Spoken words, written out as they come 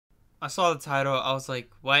I saw the title. I was like,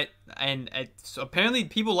 what? And so apparently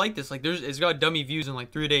people like this. Like, it's got dummy views in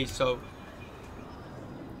like 3 days. So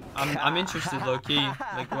I'm interested, low key.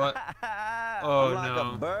 Like, what? Oh I'm like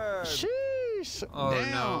no. a bird. Sheesh. Oh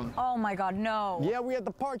Damn. no. Oh my God, no. Yeah, we at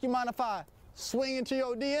the park. You mind if I swing into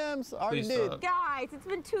your DMs? I already Please did. stop. Guys, it's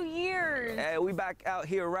been 2 years. Hey, we back out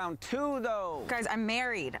here round 2 though. Guys, I'm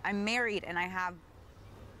married and I have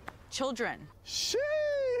children. Sheesh.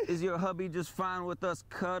 Is your hubby just fine with us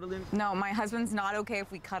cuddling? No, my husband's not okay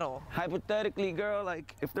if we cuddle. Hypothetically, girl,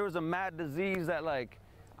 like if there was a mad disease that like,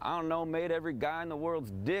 I don't know, made every guy in the world's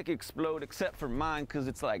dick explode except for mine because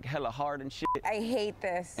it's like hella hard and shit. I hate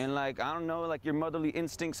this. And like, I don't know, like your motherly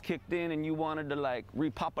instincts kicked in and you wanted to like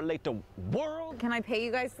repopulate the world? Can I pay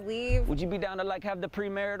you guys to leave? Would you be down to like have the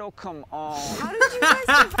premarital? Come on. How did you guys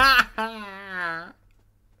survive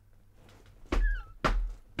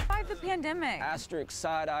the pandemic? Asterisk,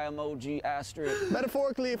 side-eye emoji, asterisk.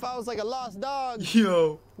 Metaphorically, if I was like a lost dog,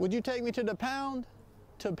 Yo. would you take me to the pound?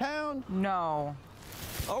 To pound? No.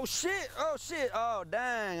 Oh shit, oh shit, oh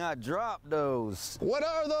dang, I dropped those. What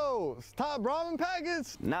are those? Top ramen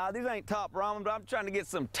packets? Nah, these ain't top ramen, but I'm trying to get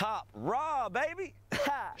some top raw, baby.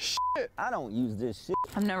 Shit. I don't use this shit.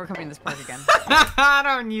 I'm never coming to this park again. I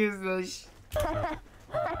don't use this.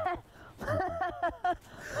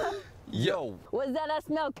 Yo, Was that I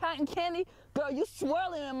smell cotton candy? Girl, you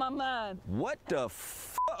swirling in my mind. what the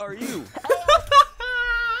f are you?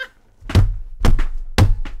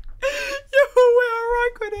 Yo, where I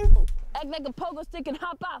rock with it. Act like a pogo stick and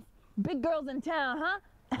hop off. Big girls in town, huh?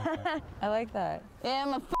 I like that. Yeah,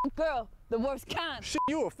 I'm a fuck girl, the worst kind. Shit,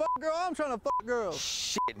 you a fuck girl? I'm trying to fuck girls.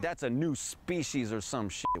 Shit, that's a new species or some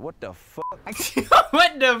shit. What the fuck?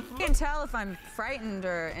 What the I can't tell if I'm frightened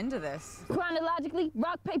or into this. Chronologically,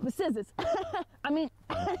 rock, paper, scissors. I mean,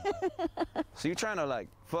 So you trying to like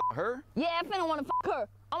fuck her? yeah, I finna wanna fuck her.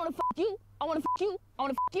 I wanna fuck you. I wanna fuck you. I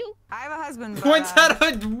wanna fuck you. I have a husband, but, What's that?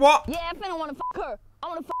 What? Yeah, I finna wanna fuck her. I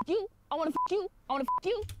wanna fuck you. I wanna fuck you. I wanna fuck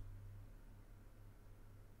you.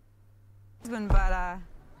 husband, but I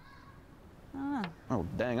don't know. Oh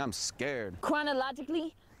dang, I'm scared.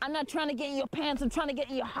 Chronologically, I'm not trying to get in your pants. I'm trying to get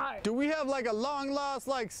in your heart. Do we have like a long lost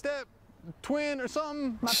like step twin or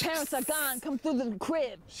something? My parents are gone. Come through the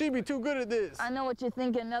crib. She be too good at this. I know what you're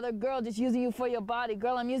thinking. Another girl just using you for your body.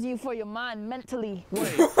 Girl, I'm using you for your mind mentally.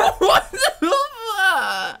 Wait, What the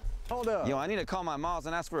fuck? hold up. Yo, I need to call my moms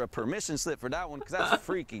and ask for a permission slip for that one, because that's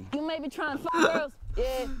freaky. You may be trying to fuck girls.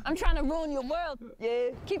 Yeah, I'm trying to ruin your world.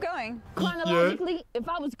 Yeah. Keep going. Chronologically, if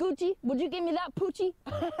I was Gucci, would you give me that poochie?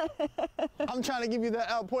 I'm trying to give you that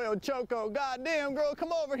El Pollo Choco. Goddamn, girl,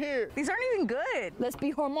 come over here. These aren't even good. Let's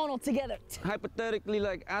be hormonal together. Hypothetically,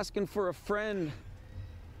 like asking for a friend,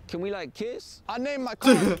 can we like kiss? I named my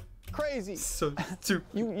car Crazy. So stupid.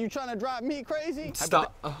 You trying to drive me crazy?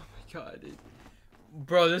 Stop. Oh my god, dude.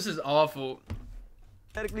 Bro, this is awful.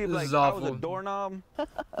 Hypothetically, if This like is I was a awful. doorknob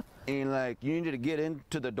and like you needed to get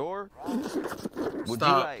into the door, would Stop,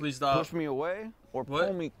 you like please stop. push me away or What?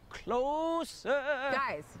 pull me closer?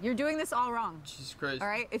 Guys, you're doing this all wrong. Jesus Christ. All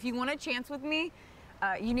right? If you want a chance with me,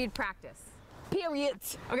 you need practice. Period.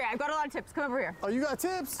 Okay, I've got a lot of tips. Come over here. Oh, you got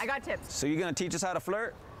tips? I got tips. So you're gonna teach us how to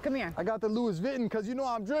flirt? Come here. I got the Louis Vuitton because you know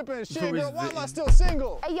I'm dripping. Shit, Louis girl, why am I Vuitton. still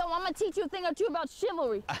single? Hey, yo, I'm gonna teach you a thing or two about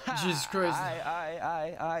chivalry. Jesus Christ.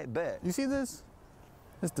 I bet. You see this?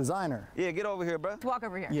 It's designer. Yeah, get over here, bro. Let's walk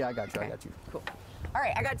over here. Yeah, I got you. Okay. I got you. Cool. All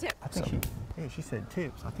right, I got tips. I think she said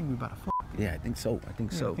tips. I think we about to fuck. Yeah, I think so. I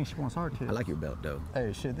think I think she wants our tips. I like your belt though.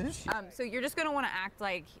 Hey, shit, this. So you're just gonna want to act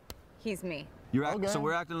like he's me. You're acting, Okay. so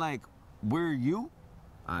we're acting like we're you?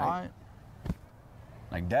 All right.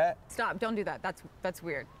 Like that? Stop! Don't do that. That's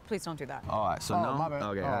weird. Please don't do that. All right, so Oh, no? my bad.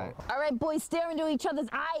 Okay, Oh. all right. All right, boys, stare into each other's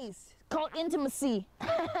eyes. Called intimacy.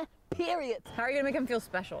 Period. How are you gonna make him feel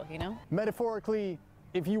special? You know? Metaphorically,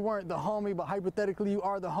 if you weren't the homie, but hypothetically you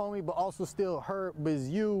are the homie, but also still her, but it's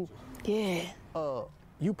you. Yeah.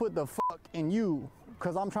 You put the fuck in you,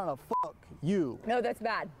 cause I'm trying to fuck you. No, that's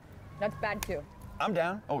bad. That's bad too. I'm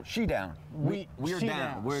down. Oh, she down. We're she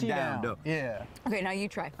down. We're she down, though. Yeah. Okay, now you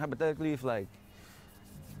try. Hypothetically, if like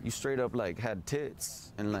you straight up like had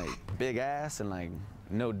tits and like big ass and like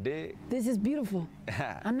no dick. This is beautiful.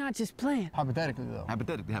 I'm not just playing. Hypothetically though.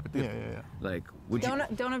 Hypothetically. Yeah. Like, would you?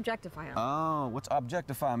 Don't objectify him. Oh, what's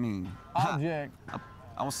objectify mean? Object.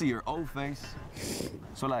 I want to see your old face.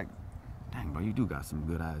 So like, dang, bro, you do got some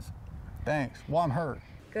good eyes. Thanks. Well, I'm hurt.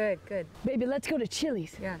 Good, good. Baby, let's go to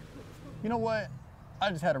Chili's. Yeah. You know what? I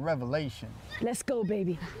just had a revelation. Let's go,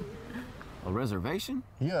 baby. A reservation?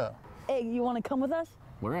 Yeah. Hey, you wanna come with us?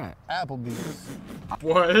 Where at? Applebee's. A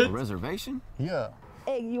What? reservation? Yeah.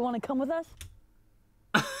 Hey, you wanna come with us?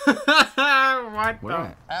 What Where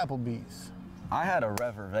the? at? Applebee's. I had a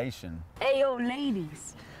reservation. Hey, yo,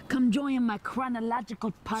 ladies. Come join my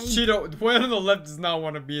chronological party. Cheeto, the boy on the left does not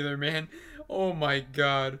want to be there, man. Oh my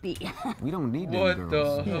god. We don't need them What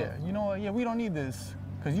girls. the hell? Yeah, you know what? Yeah, we don't need this.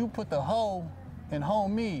 Cause you put the hoe and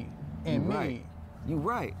homie in me. Right. You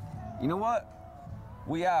right. You know what?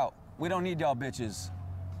 We out. We don't need y'all bitches.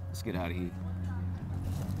 Let's get out of here.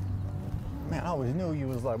 Man, I always knew you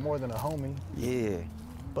was like more than a homie. Yeah.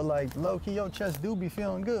 But like low-key, your chest do be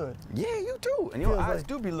feeling good. Yeah, you too. And your Feels eyes like-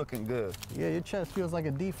 do be looking good. Yeah, your chest feels like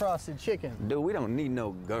a defrosted chicken. Dude, we don't need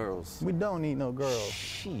no girls. We don't need no girls.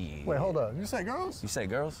 Shit. Wait, hold up. You say girls? You say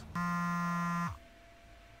girls?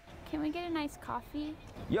 Can we get a nice coffee?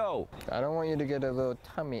 Yo, I don't want you to get a little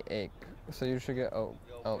tummy ache, so you should get oat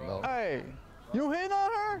milk. Hey, you hitting on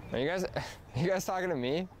her? Are you guys talking to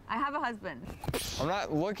me? I have a husband. I'm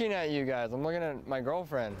not looking at you guys. I'm looking at my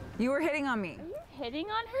girlfriend. You were hitting on me. Are you hitting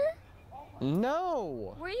on her?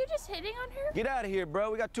 No. Were you just hitting on her? get out of here, bro.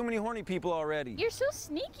 We got too many horny people already. You're so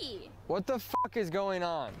sneaky. What the fuck is going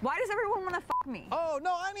on? Why does everyone want to fuck me? Oh,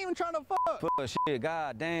 no, I ain't even trying to fuck. Shit,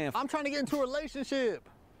 god damn. I'm trying to get into a relationship.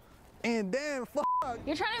 And damn, fuck.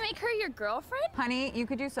 You're trying to make her your girlfriend? Honey, you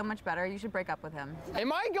could do so much better. You should break up with him.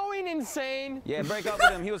 Am I going insane? Yeah, break up with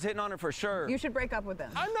him. He was hitting on her for sure. You should break up with him.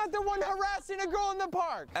 I'm not the one harassing a girl in the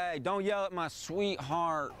park. Hey, don't yell at my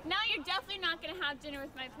sweetheart. Now you're definitely not gonna have dinner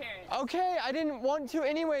with my parents. Okay, I didn't want to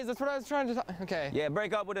anyways. That's what I was trying to Okay. Yeah,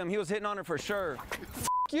 break up with him. He was hitting on her for sure. F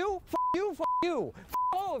you, f you, f you. F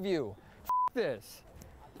all of you. F this.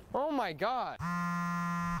 Oh my god.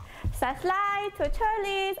 Subscribe to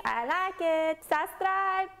Cherdlys, I like it.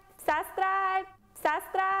 Subscribe, subscribe,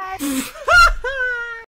 subscribe.